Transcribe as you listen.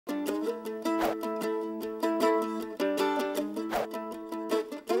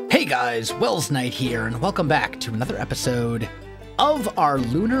Hey guys, Welsknight here, and welcome back to another episode of our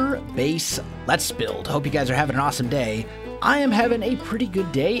Lunar Base Let's Build. Hope you guys are having an awesome day. I am having a pretty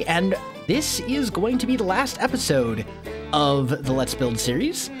good day, and this is going to be the last episode of the Let's Build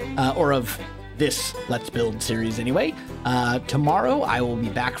series, or of this Let's Build series anyway. Tomorrow I will be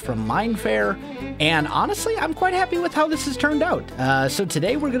back from Mine Fair, and honestly, I'm quite happy with how this has turned out. So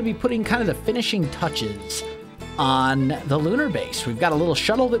today we're going to be putting kind of the finishing touches on the Lunar Base. We've got a little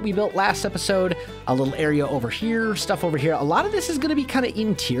shuttle that we built last episode, a little area over here, stuff over here. A lot of this is going to be kind of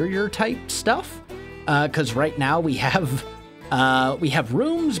interior type stuff, because right now we have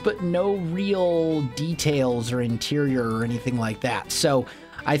rooms, but no real details or interior or anything like that. So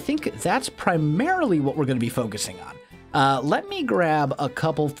I think that's primarily what we're going to be focusing on. Let me grab a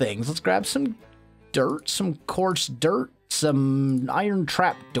couple things. Let's grab some dirt, some coarse dirt, some iron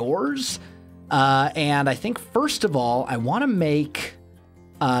trap doors. And I think first of all, I want to make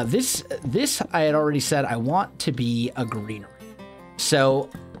this I had already said I want to be a greenery. So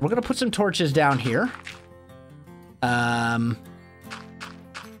we're going to put some torches down here.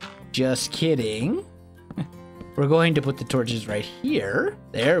 Just kidding. We're going to put the torches right here.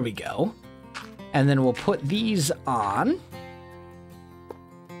 There we go. And then we'll put these on.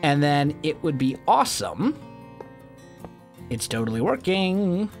 And then it would be awesome. It's totally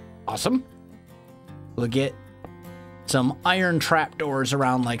working. Awesome. We'll get some iron trapdoors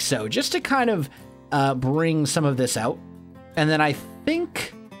around like so, just to kind of bring some of this out. And then I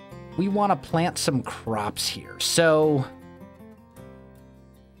think we want to plant some crops here. So,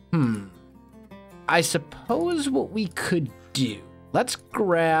 I suppose what we could do, let's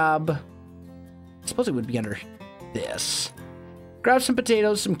grab, I suppose it would be under this. Grab some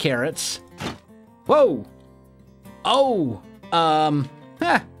potatoes, some carrots. Whoa! Oh!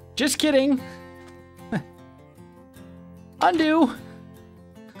 Just kidding. Undo.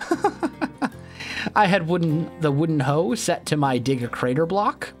 I had the wooden hoe set to my dig a crater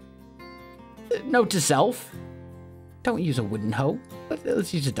block. Note to self, don't use a wooden hoe.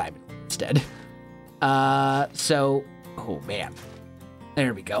 Let's use a diamond instead. Oh man,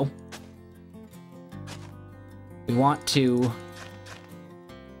 there we go. We want to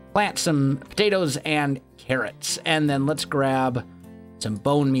plant some potatoes and carrots, and then let's grab some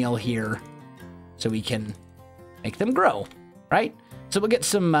bone meal here so we can make them grow, right? So we'll get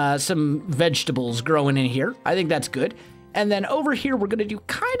some vegetables growing in here. I think that's good. And then over here, we're going to do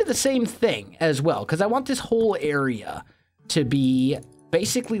kind of the same thing as well, because I want this whole area to be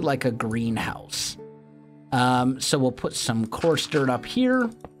basically like a greenhouse. So we'll put some coarse dirt up here,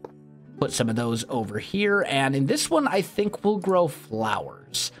 put some of those over here, and in this one, I think we'll grow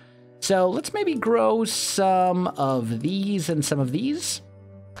flowers. So let's maybe grow some of these and some of these.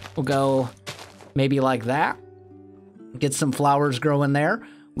 We'll go maybe like that. Get some flowers growing there.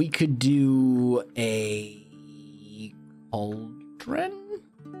 We could do a cauldron.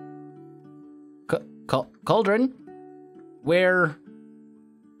 Cauldron? Where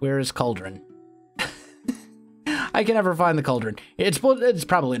is cauldron? I can never find the cauldron. It's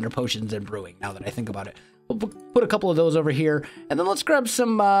probably under potions and brewing, now that I think about it. We'll put a couple of those over here, and then let's grab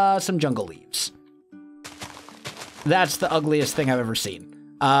some jungle leaves. That's the ugliest thing I've ever seen.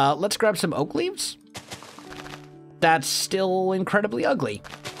 Let's grab some oak leaves. That's still incredibly ugly.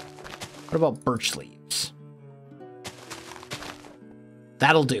 What about birch leaves?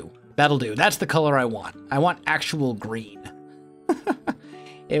 That'll do. That'll do. That's the color I want. I want actual green.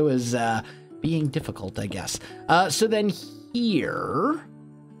 It was being difficult, I guess. So then here,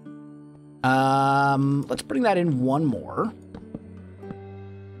 let's bring that in one more.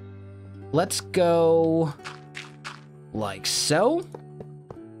 Let's go like so.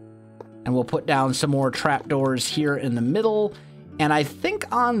 And we'll put down some more trapdoors here in the middle. And I think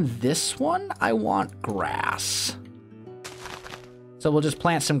on this one, I want grass. So we'll just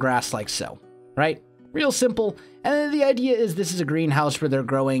plant some grass like so, right? Real simple. And the idea is this is a greenhouse where they're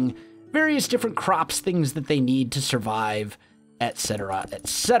growing various different crops, things that they need to survive, etc.,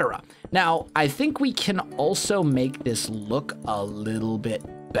 etc. Now, I think we can also make this look a little bit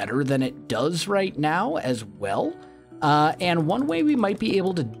better than it does right now as well. And one way we might be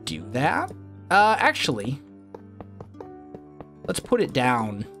able to do that, actually, let's put it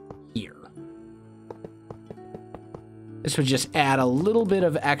down here. This would just add a little bit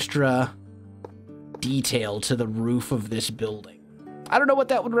of extra detail to the roof of this building. I don't know what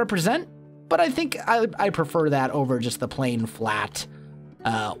that would represent, but I think I prefer that over just the plain flat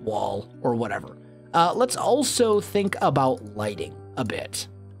wall or whatever. Let's also think about lighting a bit.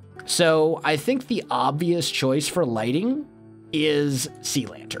 So I think the obvious choice for lighting is sea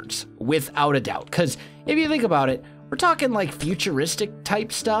lanterns, without a doubt. Because if you think about it, We're talking like futuristic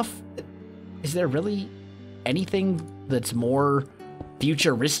type stuff. Is there really anything that's more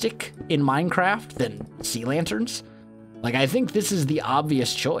futuristic in Minecraft than sea lanterns? Like, I think this is the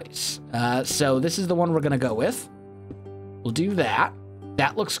obvious choice. So this is the one we're gonna go with. We'll do that.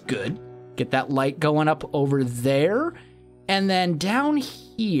 That looks good. Get that light going up over there. And then down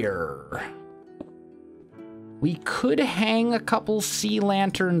here, we could hang a couple sea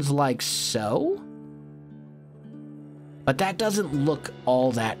lanterns like so. But that doesn't look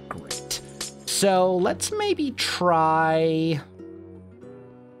all that great. So let's maybe try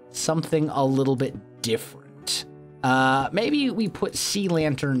something a little bit different. Maybe we put sea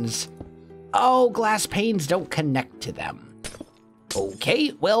lanterns. Oh, glass panes don't connect to them.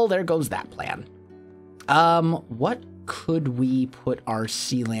 Okay, well, there goes that plan. What could we put our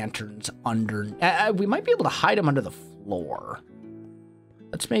sea lanterns under? We might be able to hide them under the floor.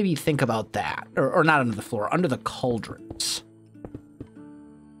 Let's maybe think about that. Or not under the floor, under the cauldrons.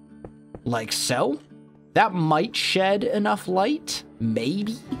 Like so. That might shed enough light,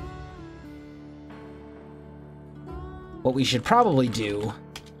 maybe. What we should probably do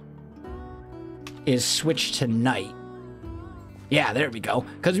is switch to night. Yeah, there we go.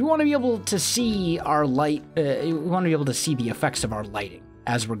 Because we want to be able to see our light, we want to be able to see the effects of our lighting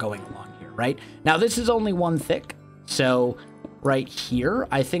as we're going along here, right? Now, this is only one thick, so right here,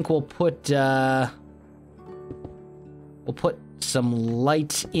 I think we'll put some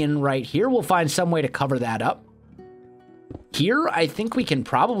lights in right here. We'll find some way to cover that up. Here, I think we can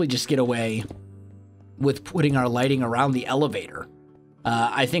probably just get away with putting our lighting around the elevator.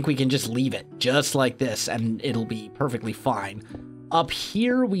 I think we can just leave it just like this and it'll be perfectly fine. Up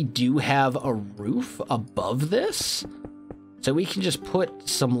here, we do have a roof above this. So we can just put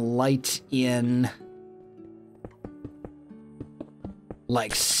some light in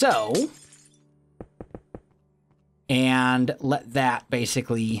like so. And let that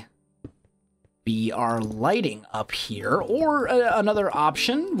basically be our lighting up here. Or another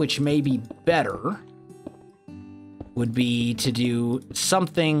option, which may be better, would be to do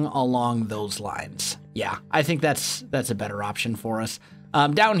something along those lines. Yeah, I think that's a better option for us.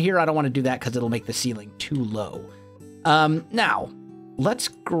 Down here, I don't want to do that because it'll make the ceiling too low. Now, let's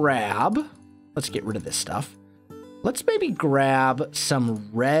get rid of this stuff. Let's maybe grab some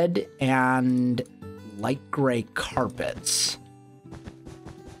red and light gray carpets.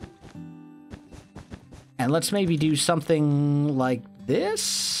 And let's maybe do something like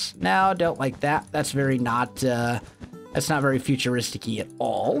this. No, don't like that. That's very not, that's not very futuristic-y at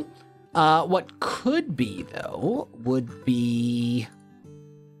all. What could be, though, would be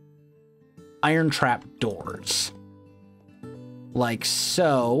iron trap doors. Like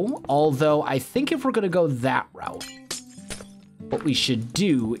so, although I think if we're going to go that route, what we should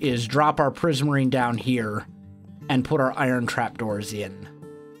do is drop our prismarine down here and put our iron trap doors in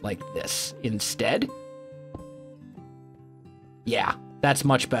like this instead. Yeah, that's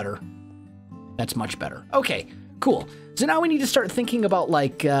much better. That's much better. Okay, cool. So now we need to start thinking about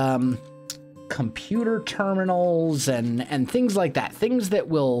like computer terminals and things like that. Things that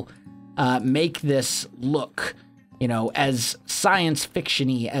will make this look, you know, as science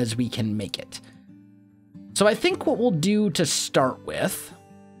fiction-y as we can make it. So I think what we'll do to start with,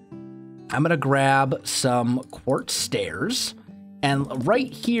 I'm gonna grab some quartz stairs, and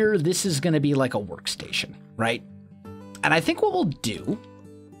right here, this is gonna be like a workstation, right? And I think what we'll do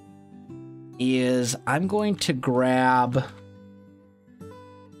is I'm going to grab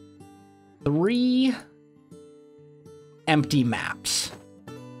 3 empty maps,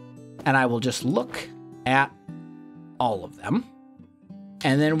 and I will just look at all of them,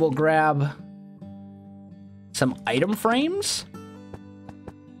 and then we'll grab some item frames,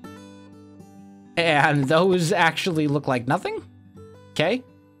 and those actually look like nothing. Okay,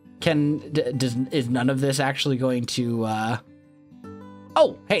 is none of this actually going to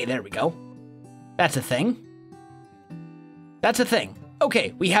oh, hey, there we go. That's a thing. That's a thing.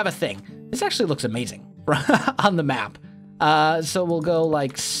 Okay, we have a thing. This actually looks amazing on the map. So we'll go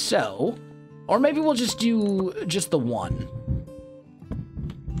like so, or maybe we'll just do just the one.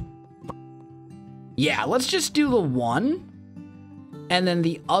 Yeah, let's just do the one, and then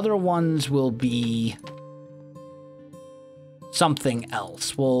the other ones will be something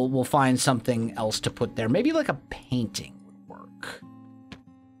else. We'll find something else to put there. Maybe like a painting would work.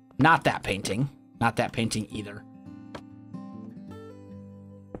 Not that painting. Not that painting either.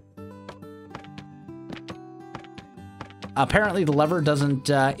 Apparently the lever doesn't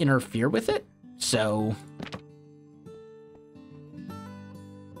interfere with it, so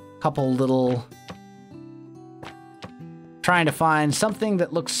couple little, trying to find something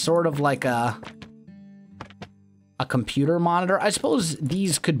that looks sort of like a a computer monitor. I suppose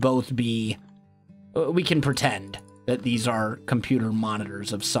these could both be, we can pretend that these are computer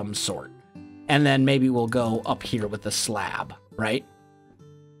monitors of some sort. And then maybe we'll go up here with the slab, right?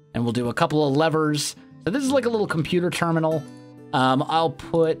 And we'll do a couple of levers. So this is like a little computer terminal. I'll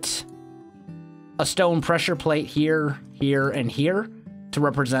put a stone pressure plate here, here, and here to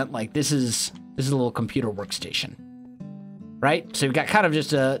represent like this is a little computer workstation, right? So we've got kind of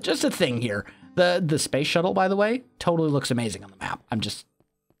just a thing here. The space shuttle, by the way, totally looks amazing on the map. I'm just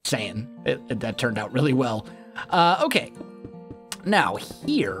saying that turned out really well. Okay, now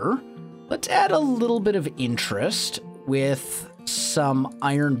here, let's add a little bit of interest with some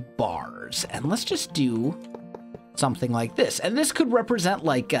iron bars, and let's just do something like this. And this could represent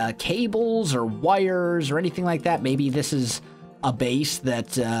like cables or wires or anything like that. Maybe this is a base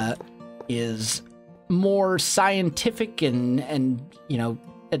that is more scientific and you know,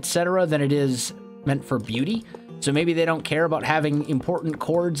 etc. than it is meant for beauty. So maybe they don't care about having important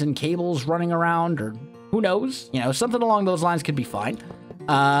cords and cables running around, or who knows? You know, something along those lines could be fine.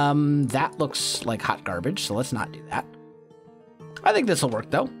 That looks like hot garbage, so let's not do that. I think this will work,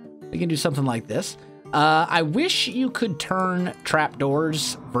 though. We can do something like this. I wish you could turn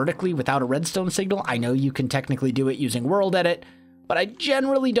trapdoors vertically without a redstone signal. I know you can technically do it using World Edit, but I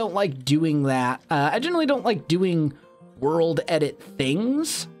generally don't like doing that. I generally don't like doing World Edit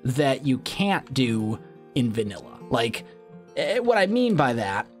things that you can't do in vanilla. Like, what I mean by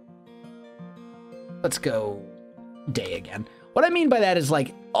that, let's go day again. What I mean by that is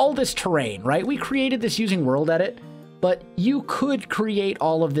like all this terrain, right? We created this using World Edit, but you could create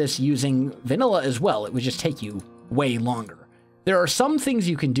all of this using vanilla as well. It would just take you way longer. There are some things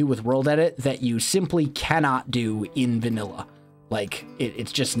you can do with World Edit that you simply cannot do in vanilla. Like,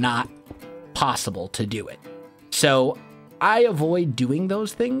 it's just not possible to do it. So I avoid doing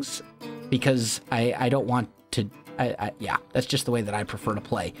those things because I don't want to, yeah, that's just the way that I prefer to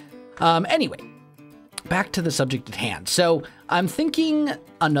play. Anyway, back to the subject at hand. So I'm thinking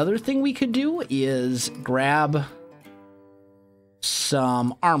another thing we could do is grab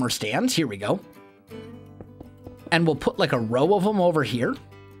some armor stands. Here we go. And we'll put like a row of them over here.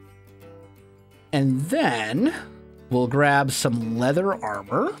 And then we'll grab some leather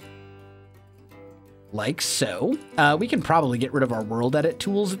armor. Like so. We can probably get rid of our World Edit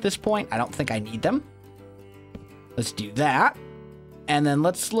tools at this point. I don't think I need them. Let's do that. And then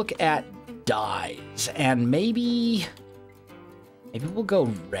let's look at dyes. And maybe we'll go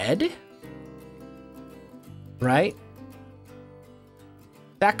red. Right?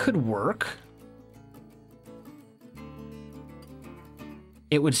 That could work.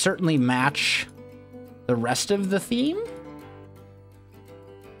 It would certainly match the rest of the theme.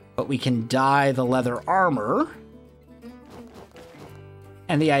 But we can dye the leather armor.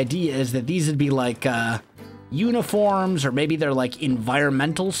 And the idea is that these would be like uniforms, or maybe they're like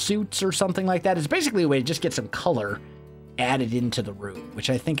environmental suits or something like that. It's basically a way to just get some color added into the room, which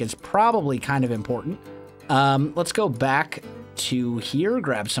I think is probably kind of important. Let's go back to here,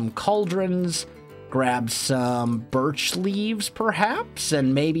 grab some cauldrons, grab some birch leaves perhaps,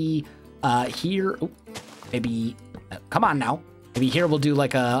 and maybe here, maybe, come on now. Maybe here we'll do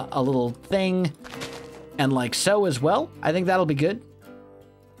like a little thing, and like so as well. I think that'll be good.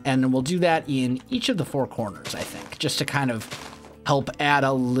 And we'll do that in each of the four corners, I think, just to kind of help add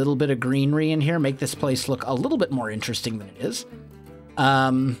a little bit of greenery in here, make this place look a little bit more interesting than it is.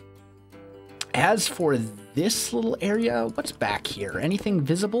 As for this little area, what's back here? Anything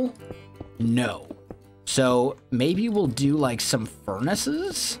visible? No. So maybe we'll do like some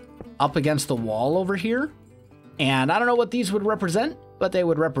furnaces up against the wall over here. And I don't know what these would represent, but they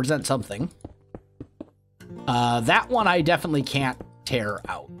would represent something. That one I definitely can't tear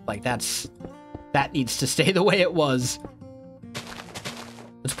out. Like that needs to stay the way it was.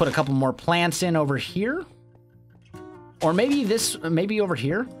 Let's put a couple more plants in over here. Or maybe over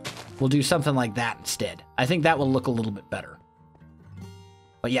here, we'll do something like that instead. I think that will look a little bit better.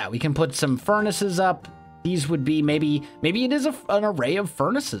 But yeah, we can put some furnaces up. These would be maybe it is an array of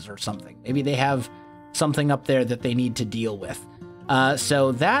furnaces or something. Maybe they have something up there that they need to deal with.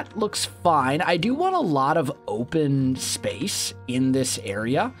 So that looks fine. I do want a lot of open space in this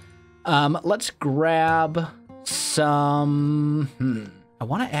area. Let's grab some... I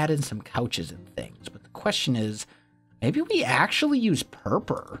want to add in some couches and things, but the question is, maybe we actually use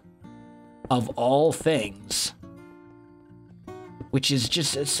purple, of all things. Which is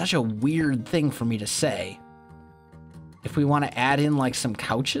just such a weird thing for me to say. If we want to add in like some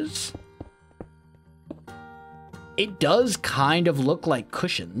couches... It does kind of look like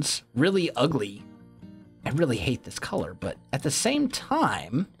cushions, really ugly. I really hate this color, but at the same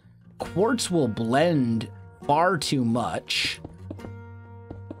time, quartz will blend far too much.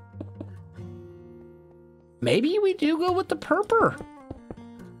 Maybe we do go with the purple.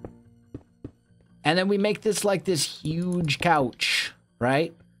 And then we make this like this huge couch,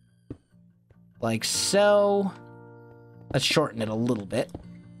 right? Like so. Let's shorten it a little bit.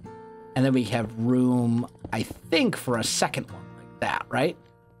 And then we have room, I think, for a second one like that, right?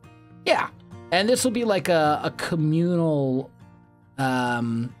 Yeah. And this will be like a communal,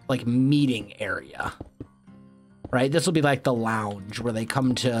 like meeting area, right? This will be like the lounge where they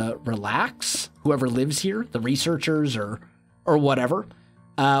come to relax. Whoever lives here, the researchers or whatever,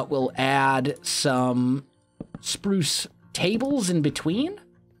 we'll add some spruce tables in between. So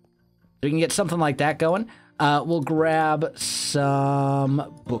we can get something like that going. We'll grab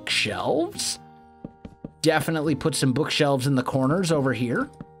some bookshelves. Definitely put some bookshelves in the corners over here.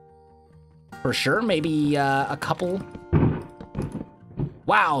 For sure. Maybe a couple.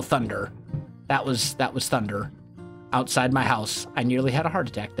 Wow, thunder. That was thunder outside my house. I nearly had a heart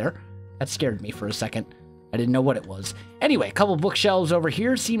attack there. That scared me for a second. I didn't know what it was. Anyway, a couple bookshelves over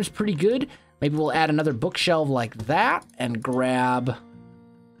here seems pretty good. Maybe we'll add another bookshelf like that and grab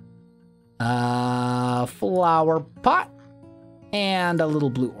a flower pot and a little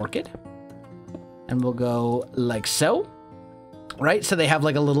blue orchid. And we'll go like so. Right? So they have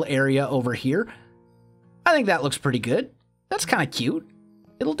like a little area over here. I think that looks pretty good. That's kind of cute.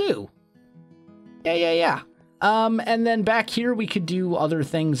 It'll do. Yeah. And then back here, we could do other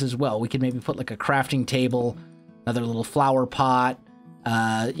things as well. We could maybe put like a crafting table, another little flower pot,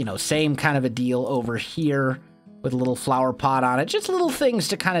 you know, same kind of a deal over here with a little flower pot on it. Just little things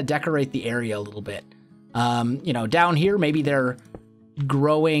to kind of decorate the area a little bit. You know, down here, maybe they're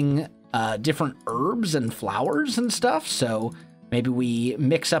growing different herbs and flowers and stuff. So maybe we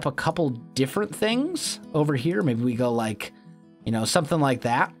mix up a couple different things over here. Maybe we go like, you know, something like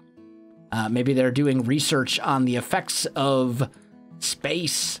that. Maybe they're doing research on the effects of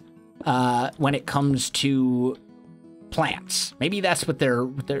space when it comes to plants. Maybe that's what they're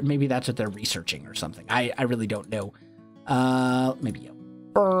researching or something. I really don't know. Maybe a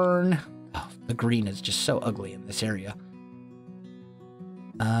fern. Oh, the green is just so ugly in this area.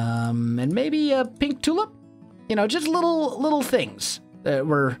 And maybe a pink tulip. You know, just little things that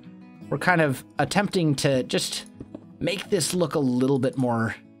we're kind of attempting to just make this look a little bit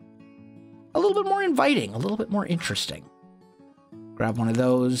more inviting, a little bit more interesting. Grab one of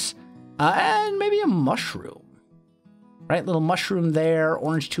those, and maybe a mushroom, right? Little mushroom there,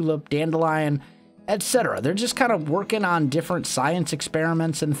 orange tulip, dandelion, etc. They're just kind of working on different science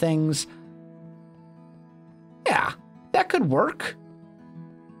experiments and things. Yeah, that could work.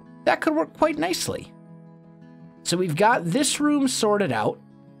 That could work quite nicely. So we've got this room sorted out.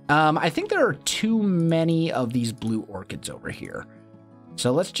 I think there are too many of these blue orchids over here.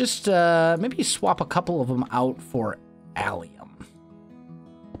 So let's just maybe swap a couple of them out for allium.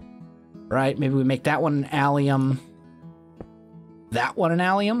 Right, maybe we make that one an allium. That one an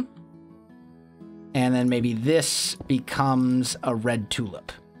allium. And then maybe this becomes a red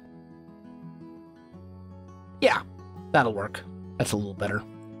tulip. Yeah, that'll work. That's a little better.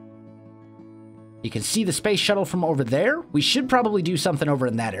 You can see the space shuttle from over there. We should probably do something over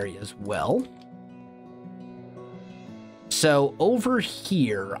in that area as well. So over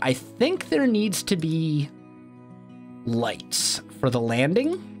here, I think there needs to be lights for the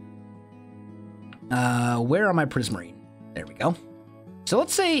landing. Where are my prismarine? There we go. So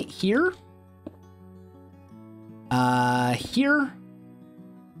let's say here. Here.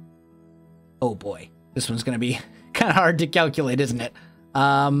 Oh boy, this one's going to be kind of hard to calculate, isn't it?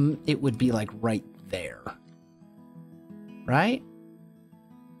 It would be like right there, right?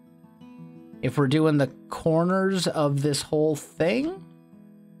 If we're doing the corners of this whole thing,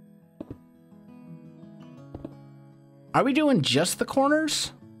 are we doing just the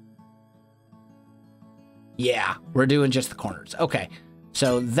corners? Yeah, we're doing just the corners. Okay,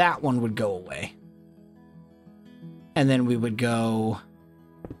 so that one would go away. And then we would go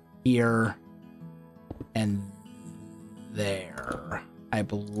here and there, I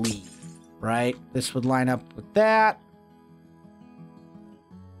believe, right? This would line up with that.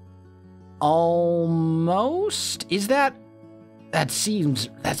 Almost. Is that seems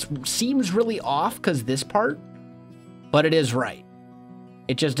really off because this part, but it is right.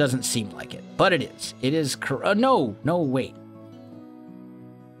 It just doesn't seem like it, but it is. It is correct. No, wait.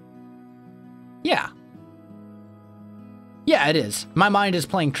 Yeah. Yeah, it is. My mind is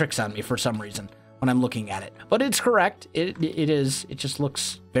playing tricks on me for some reason when I'm looking at it, but it's correct. It is. It just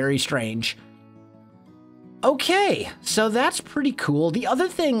looks very strange. Okay, so that's pretty cool. The other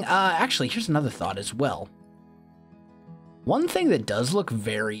thing, actually, here's another thought as well. One thing that does look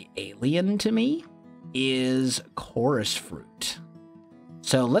very alien to me is chorus fruit.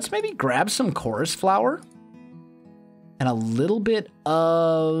 So let's maybe grab some chorus flower and a little bit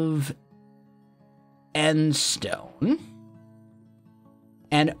of end stone.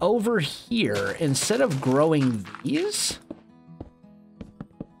 And over here, instead of growing these,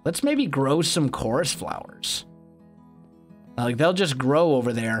 let's maybe grow some chorus flowers. Like, they'll just grow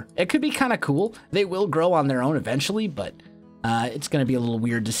over there. It could be kind of cool. They will grow on their own eventually, but it's going to be a little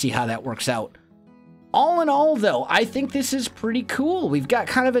weird to see how that works out. All in all, though, I think this is pretty cool. We've got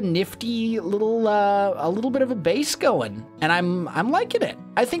kind of a nifty little, a little bit of a base going, and I'm liking it.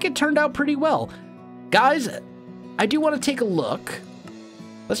 I think it turned out pretty well. Guys, I do want to take a look.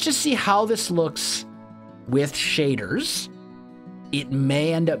 Let's just see how this looks with shaders. It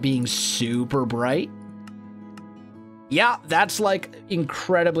may end up being super bright. Yeah, that's like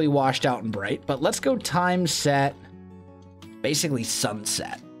incredibly washed out and bright, but let's go time set, basically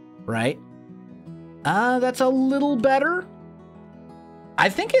sunset, right? That's a little better. I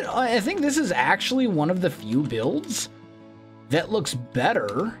think this is actually one of the few builds that looks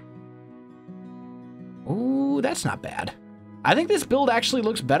better. Ooh, that's not bad. I think this build actually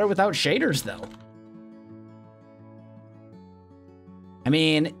looks better without shaders, though. I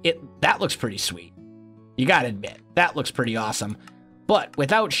mean, that looks pretty sweet. You gotta admit, that looks pretty awesome. But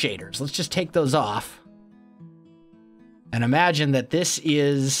without shaders, let's just take those off. And imagine that this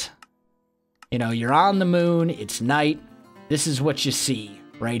is, you know, you're on the moon, it's night. This is what you see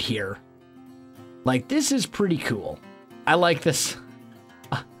right here. Like, this is pretty cool. I like this.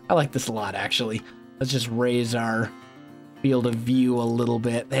 I like this a lot, actually. Let's just raise our field of view a little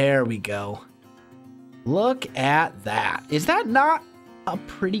bit. There we go. Look at that. Is that not a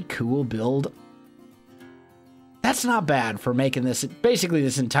pretty cool build? That's not bad for making this, basically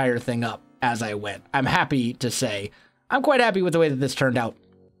this entire thing up as I went. I'm happy to say, I'm quite happy with the way that this turned out.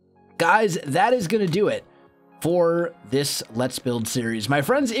 Guys, that is going to do it for this Let's Build series. My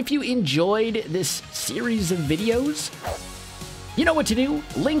friends, if you enjoyed this series of videos, you know what to do.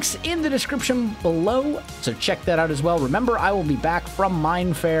 Links in the description below, so check that out as well. Remember, I will be back from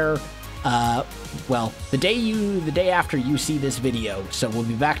Minefair, well, the day after you see this video. So we'll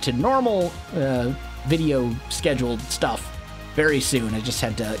be back to normal video scheduled stuff very soon. I just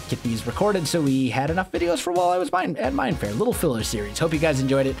had to get these recorded so we had enough videos for while I was at Minefair. Little filler series. Hope you guys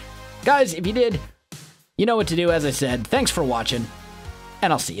enjoyed it. Guys, if you did, you know what to do. As I said, thanks for watching,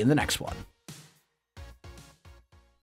 and I'll see you in the next one.